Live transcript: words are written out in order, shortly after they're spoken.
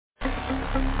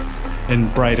in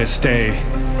brightest day,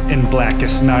 in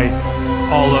blackest night.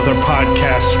 All other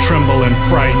podcasts tremble in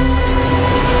fright.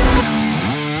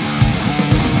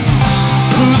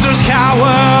 Losers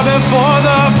cower before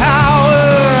the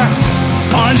power.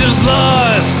 Oranges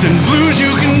lust and blues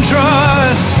you can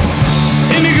trust.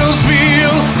 Indigos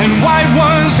feel and white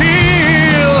ones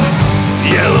heal.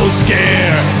 Yellow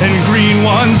scare and green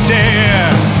ones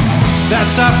dare. That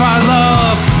sapphire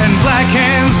love and black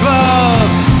hands glove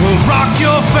will rock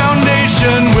your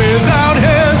foundation without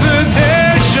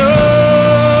hesitation.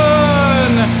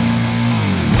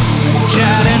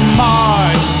 Chad and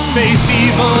Marge face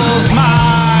evil's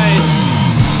might.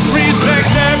 Respect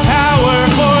their power,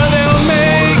 for they'll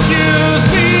make you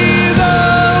see the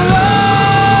light.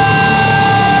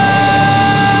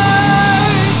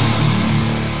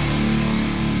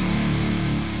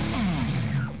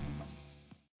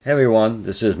 Hey everyone,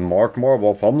 this is Mark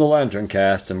Marble from the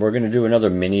LanternCast, and we're going to do another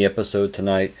mini episode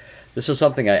tonight. This is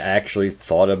something I actually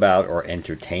thought about or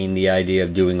entertained the idea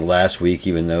of doing last week,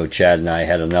 even though Chad and I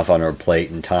had enough on our plate,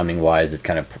 and timing-wise it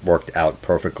kind of worked out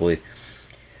perfectly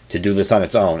to do this on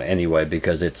its own anyway,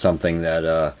 because it's something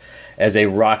that, as a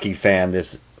Rocky fan,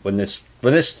 this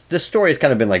story has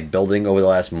kind of been like building over the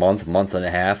last month and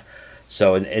a half.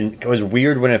 So, and it was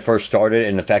weird when it first started,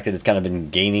 and the fact that it's kind of been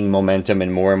gaining momentum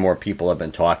and more people have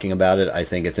been talking about it. I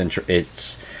think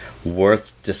it's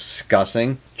worth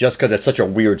discussing just because it's such a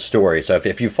weird story. So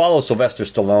if you follow Sylvester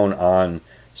Stallone on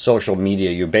social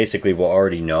media, you basically will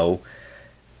already know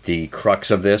the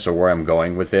crux of this or where I'm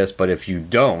going with this. But if you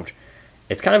don't,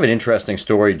 it's kind of an interesting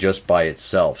story just by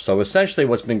itself. So essentially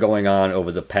what's been going on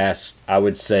over the past, I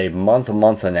would say, month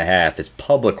and a half is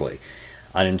publicly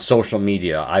on social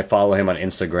media. I follow him on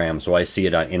Instagram, so I see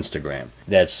it on Instagram,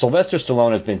 that Sylvester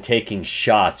Stallone has been taking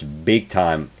shots big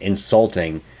time,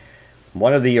 insulting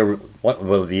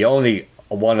the only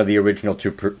one of the original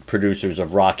two producers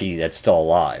of Rocky that's still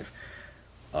alive,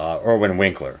 Irwin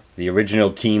Winkler. The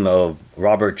original team of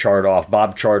Bob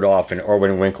Chardoff, and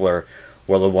Irwin Winkler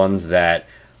were the ones that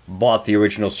bought the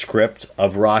original script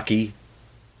of Rocky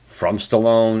from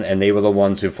Stallone, and they were the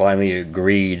ones who finally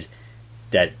agreed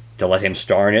to let him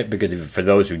star in it, because for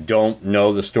those who don't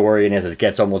know the story, and as it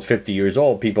gets almost 50 years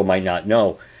old, people might not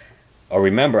know or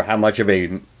remember how much of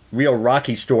a real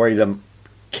Rocky story the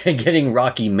getting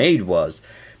Rocky made was,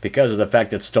 because of the fact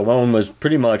that Stallone was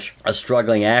pretty much a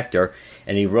struggling actor,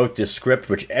 and he wrote this script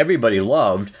which everybody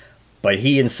loved, but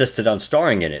he insisted on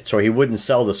starring in it, so he wouldn't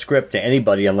sell the script to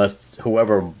anybody unless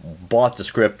whoever bought the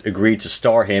script agreed to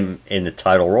star him in the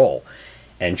title role.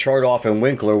 And Chardoff and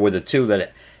Winkler were the two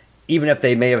that, even if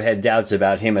they may have had doubts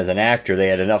about him as an actor, they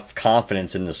had enough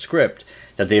confidence in the script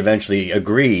that they eventually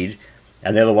agreed,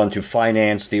 and they're the ones who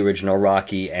financed the original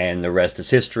Rocky, and the rest is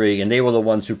history. And they were the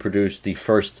ones who produced the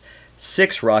first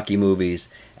 6 Rocky movies,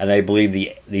 and I believe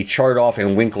the Chardoff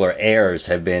and Winkler heirs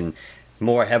have been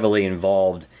more heavily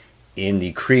involved in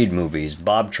the Creed movies.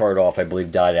 Bob Chardoff, I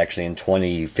believe, died actually in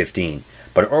 2015.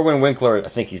 But Irwin Winkler, I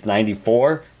think he's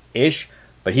 94-ish,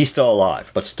 but he's still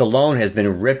alive. But Stallone has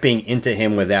been ripping into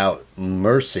him without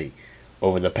mercy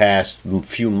over the past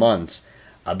few months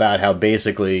about how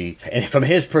basically, and from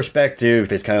his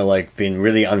perspective, it's kind of like been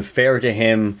really unfair to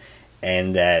him,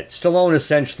 and that Stallone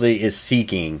essentially is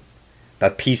seeking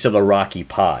a piece of the Rocky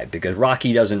pie, because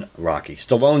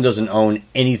Stallone doesn't own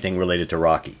anything related to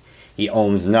Rocky. He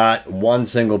owns not one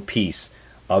single piece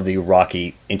of the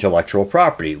Rocky intellectual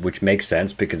property, which makes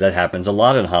sense because that happens a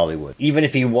lot in Hollywood. Even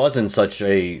if he wasn't such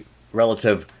a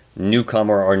relative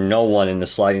newcomer or no one in the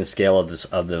sliding scale of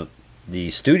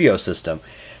the studio system,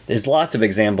 there's lots of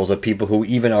examples of people who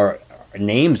even are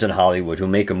names in Hollywood who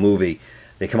make a movie.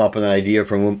 They come up with an idea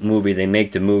for a movie, they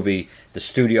make the movie, the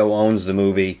studio owns the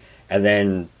movie, and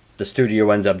then the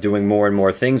studio ends up doing more and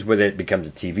more things with it. It becomes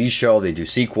a TV show, they do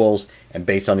sequels, and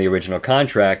based on the original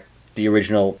contract, the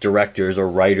original directors or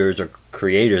writers or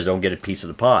creators don't get a piece of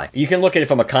the pie. You can look at it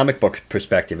from a comic book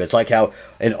perspective. It's like how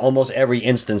in almost every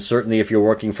instance, certainly if you're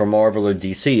working for Marvel or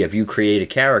DC, if you create a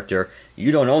character,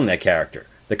 you don't own that character.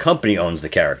 The company owns the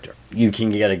character. You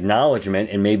can get acknowledgement,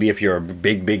 and maybe if you're a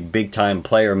big time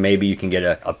player, maybe you can get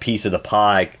a piece of the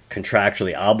pie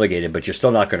contractually obligated, but you're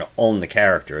still not going to own the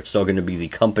character. It's still going to be the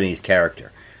company's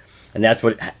character. And that's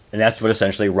what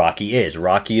essentially Rocky is.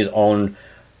 Rocky is owned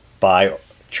by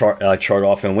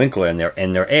Chardoff and Winkler and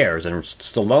their heirs, and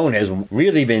Stallone has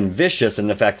really been vicious in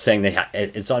the fact saying that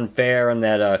it's unfair and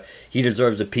that he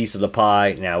deserves a piece of the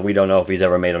pie. Now, we don't know if he's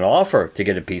ever made an offer to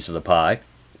get a piece of the pie,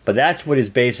 but that's what his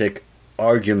basic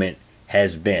argument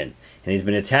has been. And he's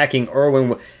been attacking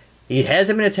Irwin. He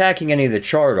hasn't been attacking any of the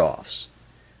Chardoffs.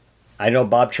 I know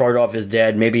Bob Chartoff is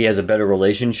dead. Maybe he has a better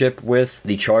relationship with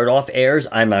the Chartoff heirs.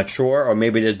 I'm not sure. Or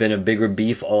maybe there's been a bigger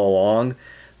beef all along,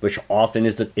 which often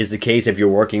is the case if you're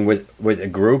working with a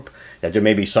group, that there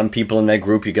may be some people in that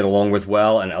group you get along with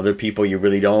well and other people you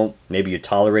really don't. Maybe you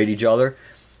tolerate each other.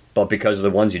 But because of the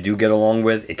ones you do get along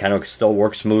with, it kind of still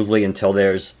works smoothly until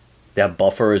that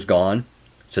buffer is gone.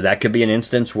 So that could be an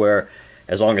instance where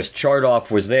as long as Chartoff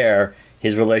was there,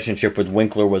 his relationship with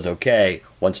Winkler was okay.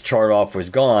 Once Chartoff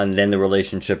was gone, then the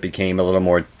relationship became a little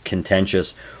more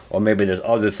contentious. Or maybe there's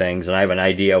other things, and I have an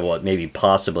idea of what maybe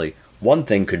possibly one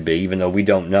thing could be, even though we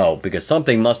don't know. Because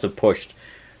something must have pushed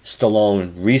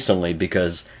Stallone recently,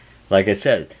 because, like I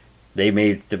said, they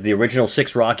made the original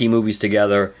 6 Rocky movies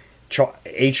together.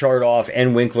 Chartoff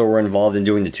and Winkler were involved in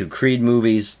doing the 2 Creed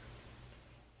movies.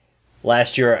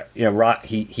 Last year,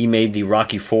 he made the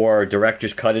Rocky IV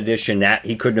Director's Cut edition. That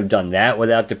he couldn't have done that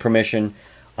without the permission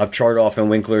of Chartoff and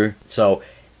Winkler. So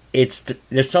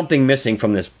there's something missing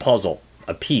from this puzzle,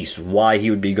 a piece, why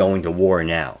he would be going to war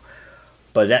now.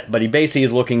 But he basically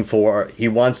is looking he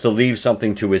wants to leave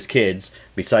something to his kids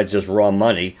besides just raw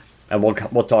money, and we'll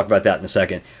talk about that in a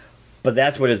second. But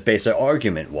that's what his basic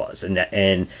argument was, and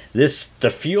the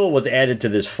fuel was added to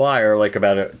this fire like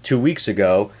about 2 weeks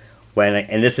ago.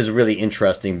 And this is really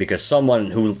interesting because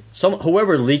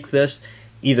whoever leaked this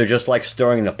either just likes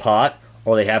stirring the pot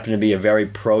or they happen to be a very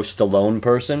pro-Stallone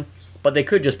person, but they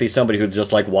could just be somebody who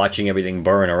just like watching everything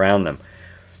burn around them.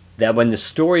 That when the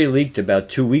story leaked about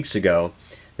 2 weeks ago,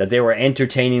 that they were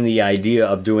entertaining the idea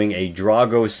of doing a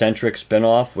Drago-centric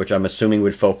spinoff, which I'm assuming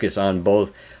would focus on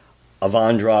both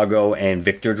Ivan Drago and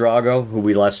Victor Drago, who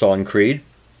we last saw in Creed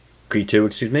 2,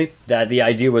 that the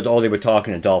idea was, they were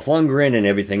talking to Dolph Lundgren and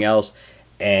everything else,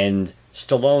 and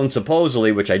Stallone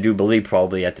supposedly, which I do believe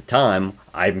probably at the time,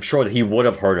 I'm sure that he would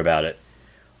have heard about it,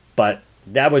 but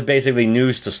that was basically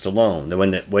news to Stallone.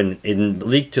 That when it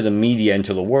leaked to the media and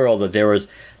to the world that there was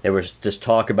this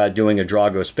talk about doing a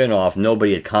Drago spinoff,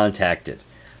 nobody had contacted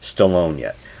Stallone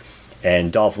yet.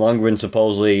 And Dolph Lundgren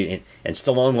supposedly, and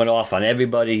Stallone went off on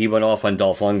everybody. He went off on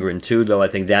Dolph Lundgren too, though I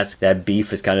think that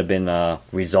beef has kind of been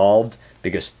resolved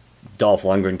because Dolph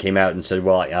Lundgren came out and said,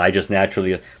 well, I just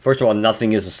naturally, first of all,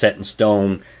 nothing is set in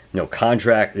stone. No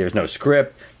contract, there's no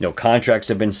script, no contracts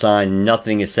have been signed,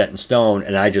 nothing is set in stone,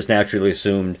 and I just naturally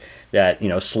assumed that,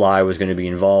 Sly was going to be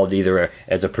involved either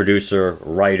as a producer,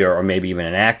 writer, or maybe even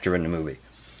an actor in the movie,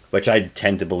 which I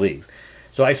tend to believe.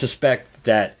 So I suspect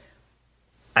that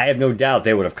I have no doubt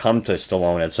they would have come to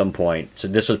Stallone at some point. So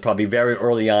this was probably very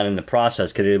early on in the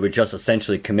process because they were just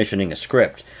essentially commissioning a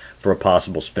script for a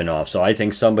possible spinoff. So I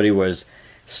think somebody was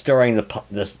stirring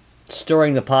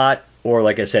the pot, or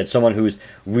like I said, someone who's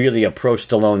really a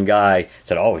pro-Stallone guy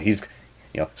said,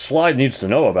 Sly needs to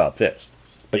know about this.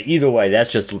 But either way,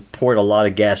 that's just poured a lot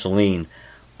of gasoline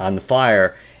on the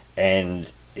fire, and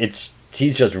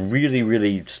he's just really,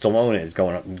 really, Stallone is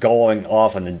going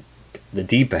off on the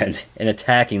deep end and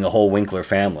attacking the whole Winkler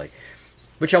family,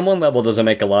 which on one level doesn't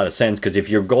make a lot of sense, because if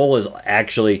your goal is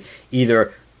actually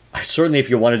certainly if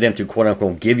you wanted them to quote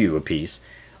unquote give you a piece,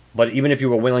 but even if you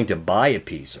were willing to buy a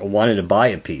piece or wanted to buy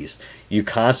a piece, you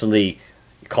constantly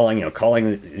calling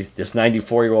this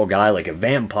 94-year-old guy like a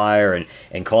vampire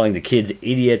and calling the kids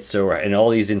idiots and all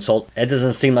these insults, that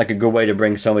doesn't seem like a good way to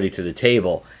bring somebody to the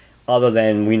table, other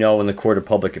than we know in the court of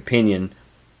public opinion,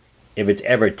 if it's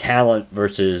ever talent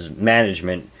versus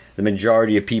management, the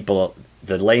majority of people,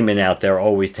 the laymen out there,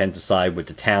 always tend to side with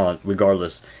the talent,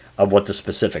 regardless of what the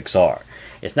specifics are.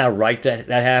 It's not right that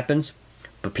happens,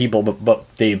 but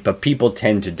people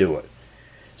tend to do it.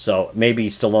 So maybe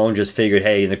Stallone just figured,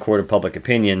 hey, in the court of public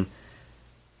opinion,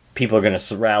 people are going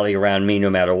to rally around me no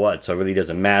matter what, so it really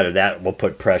doesn't matter. That will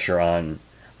put pressure on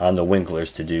the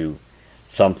Winklers to do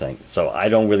something. So I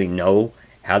don't really know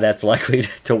how that's likely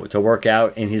to work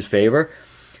out in his favor.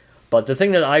 But the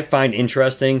thing that I find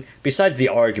interesting, besides the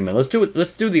argument,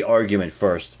 let's do the argument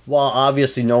first. While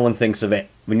obviously no one thinks of it,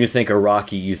 when you think of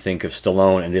Rocky, you think of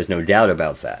Stallone, and there's no doubt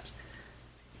about that.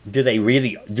 Do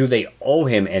they owe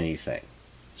him anything?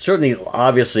 Certainly,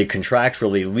 obviously,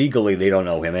 contractually, legally, they don't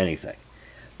owe him anything,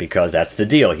 because that's the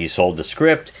deal. He sold the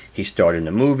script, he starred in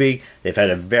the movie, they've had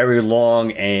a very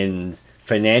long and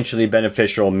financially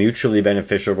beneficial, mutually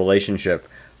beneficial relationship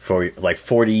for like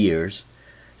 40 years.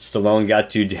 Stallone got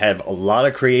to have a lot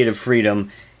of creative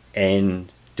freedom in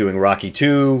doing Rocky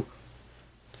II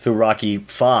through Rocky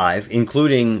V,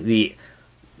 including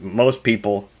most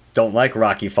people don't like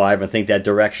Rocky V and think that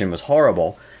direction was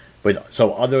horrible.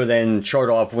 So other than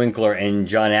Chartoff, Winkler, and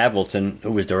John Avildsen,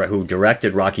 who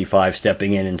directed Rocky V,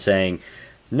 stepping in and saying,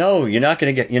 "No, you're not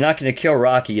going to kill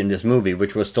Rocky in this movie,"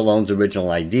 which was Stallone's original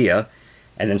idea,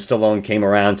 And then Stallone came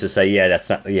around to say,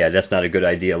 that's not a good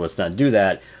idea. Let's not do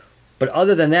that. But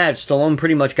other than that, Stallone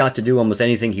pretty much got to do almost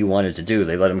anything he wanted to do.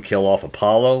 They let him kill off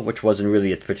Apollo, which wasn't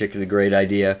really a particularly great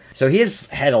idea. So he has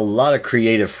had a lot of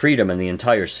creative freedom in the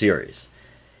entire series.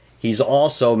 He's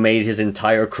also made his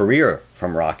entire career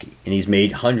from Rocky, and he's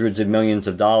made hundreds of millions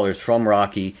of dollars from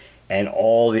Rocky and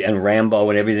Rambo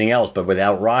and everything else. But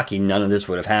without Rocky, none of this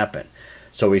would have happened.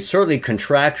 So he certainly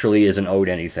contractually isn't owed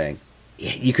anything.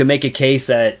 You could make a case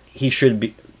that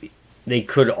they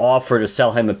could offer to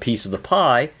sell him a piece of the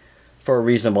pie for a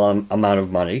reasonable amount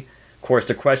of money. Of course,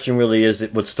 the question really is,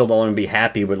 would Stallone be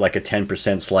happy with like a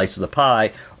 10% slice of the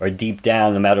pie, or deep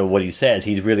down, no matter what he says,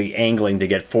 he's really angling to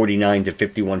get 49 to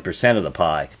 51% of the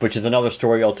pie, which is another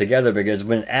story altogether, because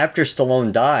after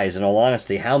Stallone dies, in all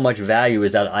honesty, how much value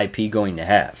is that IP going to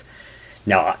have?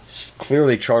 Now,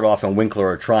 clearly Chartoff and Winkler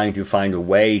are trying to find a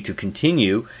way to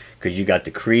continue, because you got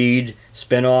the Creed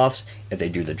spin-offs. If they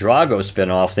do the Drago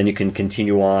spin-off, then you can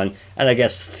continue on. And I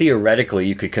guess theoretically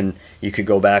you could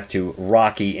go back to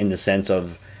Rocky in the sense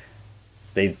of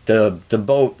the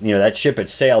boat, that ship had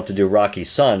sailed to do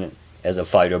Rocky's son as a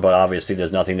fighter, but obviously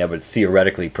there's nothing that would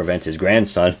theoretically prevent his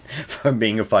grandson from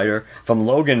being a fighter, from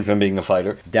Logan from being a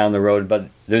fighter down the road. But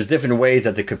there's different ways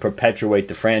that they could perpetuate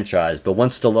the franchise. But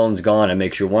once Stallone's gone, it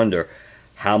makes you wonder,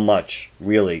 how much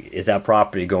really is that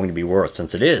property going to be worth,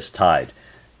 since it is tied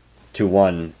to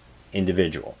one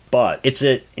individual? But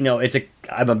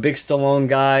I'm a big Stallone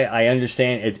guy. I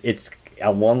understand it's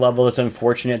at one level it's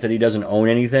unfortunate that he doesn't own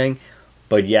anything,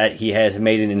 but yet he has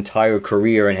made an entire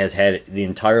career and has had the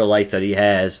entire life that he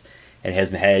has, and has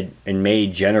had and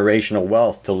made generational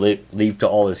wealth to leave to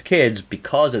all his kids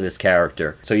because of this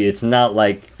character. So it's not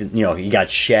like he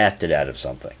got shafted out of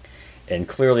something. And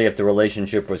clearly, if the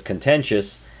relationship was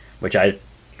contentious, which I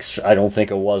don't think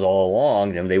it was all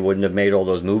along, then they wouldn't have made all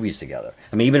those movies together.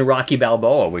 I mean, even Rocky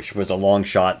Balboa, which was a long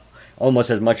shot, almost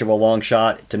as much of a long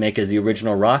shot to make as the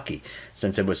original Rocky,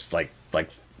 since it was like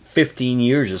 15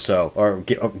 years or so, or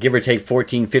give or take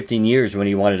 14, 15 years when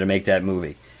he wanted to make that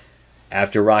movie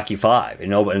after Rocky V.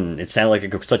 And it sounded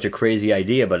like such a crazy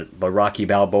idea, but Rocky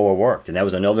Balboa worked. And that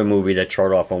was another movie that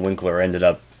Chartoff and Winkler ended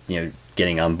up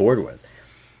getting on board with.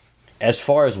 As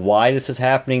far as why this is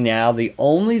happening now, the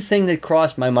only thing that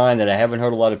crossed my mind that I haven't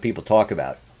heard a lot of people talk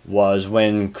about was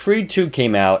when Creed 2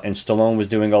 came out and Stallone was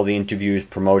doing all the interviews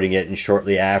promoting it, and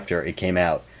shortly after it came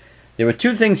out, there were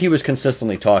two things he was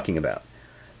consistently talking about.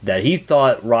 That he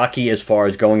thought Rocky, as far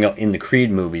as going in the Creed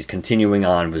movies, continuing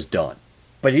on, was done.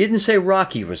 But he didn't say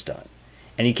Rocky was done.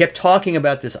 And he kept talking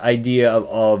about this idea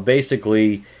of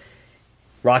basically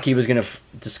Rocky was going to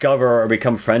discover or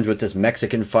become friends with this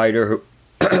Mexican fighter who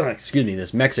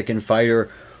this Mexican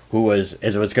fighter who was,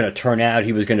 as it was going to turn out,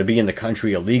 he was going to be in the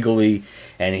country illegally,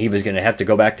 and he was going to have to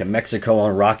go back to Mexico,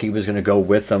 and Rocky was going to go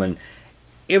with him, and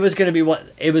it was going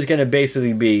to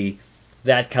basically be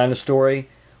that kind of story,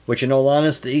 which in all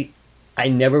honesty, I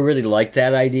never really liked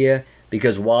that idea,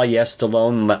 because while yes,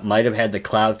 Stallone might have had the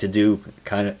clout to do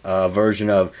kind of a version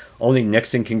of only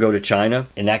Nixon can go to China,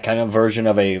 and that kind of version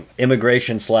of a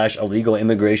immigration/illegal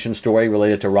immigration story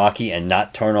related to Rocky, and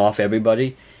not turn off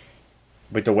everybody.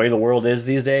 With the way the world is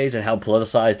these days and how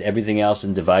politicized everything else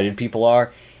and divided people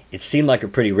are, it seemed like a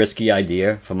pretty risky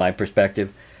idea from my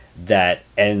perspective.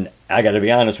 And I got to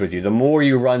be honest with you, the more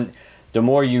you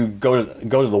go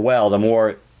to the well, the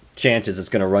more chances it's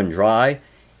going to run dry.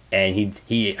 And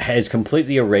he has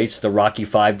completely erased the Rocky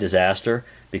V disaster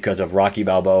because of Rocky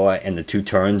Balboa and the two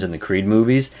turns in the Creed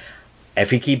movies.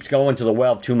 If he keeps going to the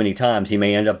well too many times, he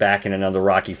may end up back in another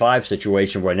Rocky V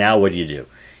situation where now what do?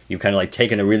 You've kind of like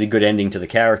taken a really good ending to the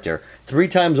character 3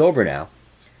 times over now,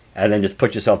 and then just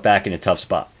put yourself back in a tough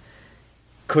spot.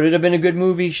 Could it have been a good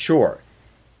movie? Sure.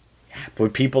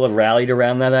 Would people have rallied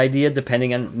around that idea?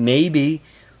 Depending on, maybe,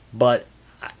 but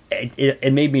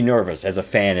it made me nervous. As a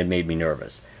fan, it made me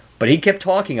nervous. But he kept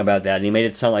talking about that, and he made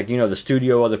it sound like, the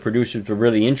studio or the producers were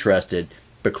really interested,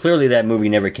 but clearly that movie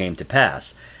never came to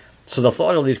pass. So the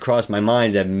thought at least crossed my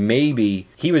mind that maybe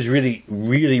he was really,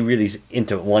 really, really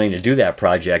into wanting to do that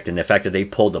project, and the fact that they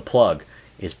pulled the plug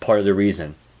is part of the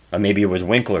reason. Or maybe it was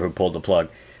Winkler who pulled the plug.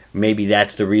 Maybe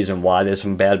that's the reason why there's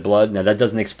some bad blood. Now that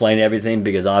doesn't explain everything,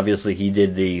 because obviously he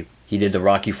did the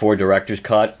Rocky IV director's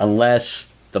cut,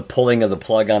 unless the pulling of the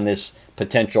plug on this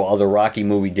potential other Rocky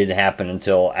movie didn't happen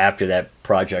until after that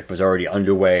project was already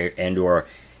underway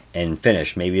and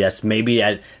finished. Maybe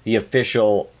that the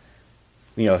official,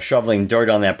 shoveling dirt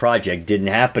on that project didn't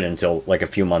happen until like a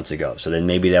few months ago. So then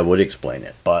maybe that would explain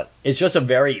it. But it's just a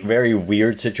very, very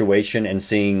weird situation, and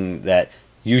seeing that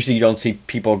usually you don't see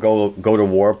people go to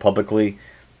war publicly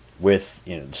with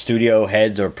studio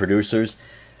heads or producers.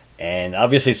 And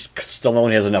obviously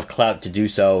Stallone has enough clout to do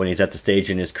so, and he's at the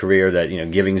stage in his career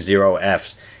that, giving 0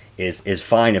 Fs is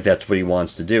fine if that's what he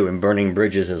wants to do. And burning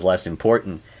bridges is less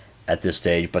important at this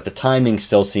stage, but the timing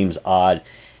still seems odd.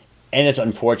 And it's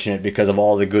unfortunate because of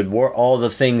all the good work, all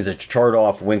the things that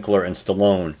Chartoff, Winkler, and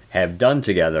Stallone have done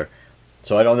together.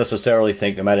 So I don't necessarily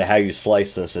think, no matter how you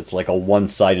slice this, it's like a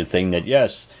one-sided thing that,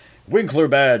 yes, Winkler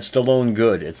bad, Stallone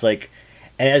good. It's like,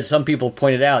 and as some people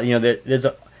pointed out,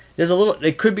 there's a little,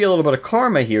 there could be a little bit of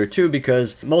karma here too,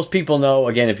 because most people know,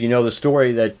 again, if you know the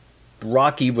story, that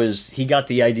he got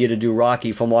the idea to do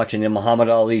Rocky from watching the Muhammad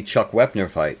Ali Chuck Wepner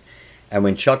fight. And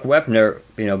when Chuck Wepner,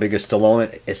 because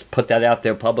Stallone has put that out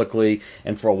there publicly,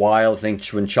 and for a while, I think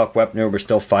when Chuck Wepner was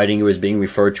still fighting, he was being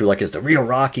referred to like as the real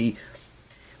Rocky.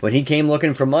 When he came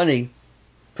looking for money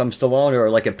from Stallone, or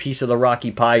like a piece of the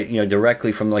Rocky pie,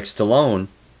 directly from like Stallone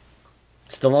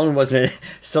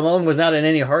was not in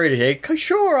any hurry to say,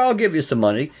 sure, I'll give you some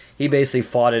money. He basically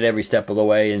fought it every step of the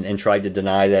way and tried to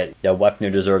deny that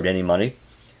Wepner deserved any money.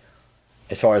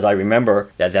 As far as I remember,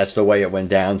 that's the way it went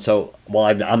down. So, while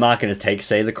I'm not going to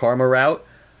say the karma route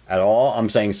at all, I'm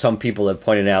saying some people have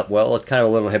pointed out, well, it's kind of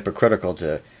a little hypocritical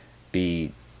to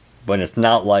be, when it's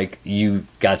not like you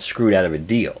got screwed out of a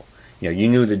deal. You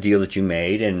knew the deal that you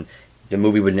made, and the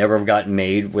movie would never have gotten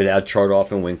made without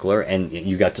Chartoff and Winkler, and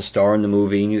you got to star in the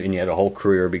movie, and you had a whole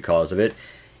career because of it.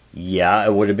 Yeah,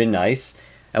 it would have been nice.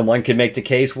 And one could make the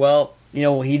case, well,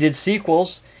 he did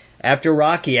sequels after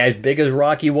Rocky, as big as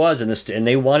Rocky was, and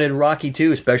they wanted Rocky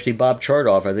too, especially Bob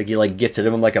Chartoff. I think he gifted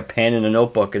him like a pen and a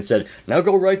notebook and said, now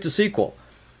go write the sequel.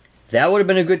 That would have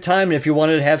been a good time if you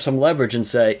wanted to have some leverage and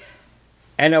say,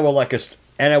 and I would like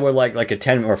a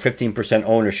 10 or 15%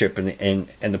 ownership in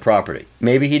the property.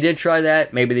 Maybe he did try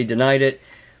that. Maybe they denied it.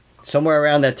 Somewhere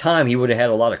around that time, he would have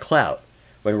had a lot of clout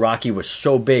when Rocky was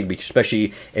so big,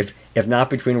 especially if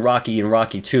not between Rocky and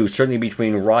Rocky 2, certainly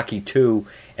between Rocky 2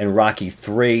 and Rocky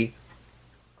 3,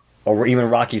 or even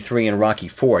Rocky 3 and Rocky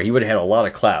 4. He would have had a lot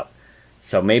of clout.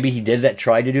 So maybe he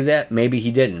tried to do that. Maybe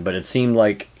he didn't. But it seemed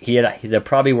like there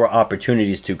probably were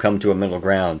opportunities to come to a middle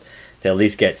ground to at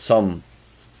least get some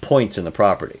points in the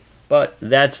property. But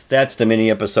that's the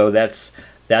mini episode. That's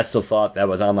the thought that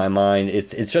was on my mind.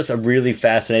 It's just a really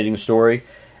fascinating story,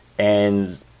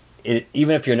 and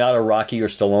even if you're not a Rocky or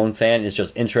Stallone fan, it's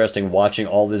just interesting watching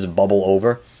all this bubble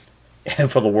over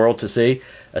and for the world to see,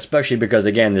 especially because,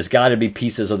 again, there's got to be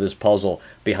pieces of this puzzle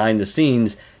behind the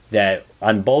scenes that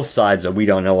on both sides that we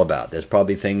don't know about. There's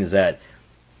probably things that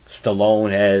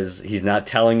Stallone he's not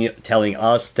telling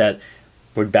us that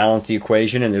would balance the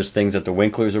equation, and there's things that the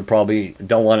Winklers are probably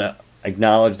don't want to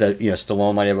acknowledge that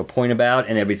Stallone might have a point about,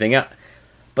 and everything else.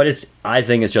 But I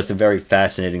think it's just a very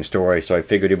fascinating story, so I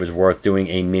figured it was worth doing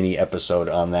a mini episode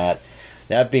on that.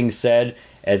 That being said,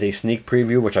 as a sneak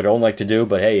preview, which I don't like to do,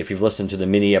 but hey, if you've listened to the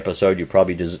mini episode, you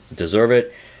probably deserve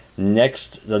it. The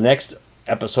next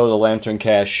episode of the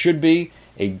LanternCast should be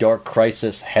a Dark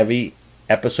Crisis heavy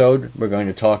episode. We're going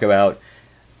to talk about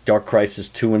Dark Crisis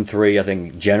 2 and 3, I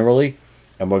think, generally,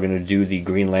 and we're going to do the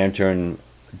Green Lantern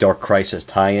Dark Crisis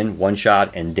tie-in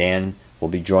one-shot, and Dan will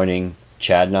be joining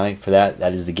Chad and I for that.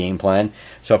 That is the game plan.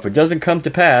 So if it doesn't come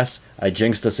to pass, I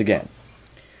jinxed us again.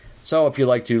 So if you'd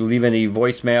like to leave any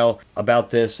voicemail about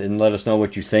this and let us know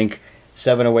what you think,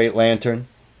 708 Lantern,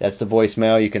 that's the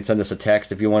voicemail. You can send us a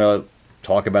text if you want to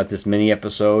talk about this mini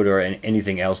episode or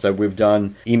anything else that we've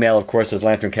done. Email, of course, is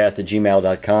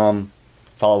LanternCast@gmail.com.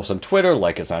 Follow us on Twitter,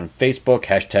 like us on Facebook,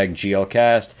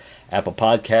 #GLCast, Apple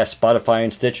Podcasts, Spotify,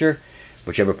 and Stitcher.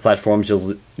 Whichever platforms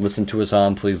you'll listen to us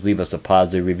on, please leave us a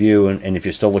positive review. And if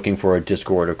you're still looking for a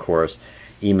Discord, of course,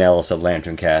 email us at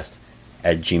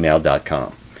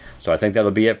LanternCast@gmail.com. So I think that'll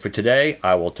be it for today.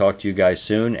 I will talk to you guys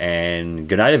soon, and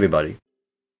good night, everybody.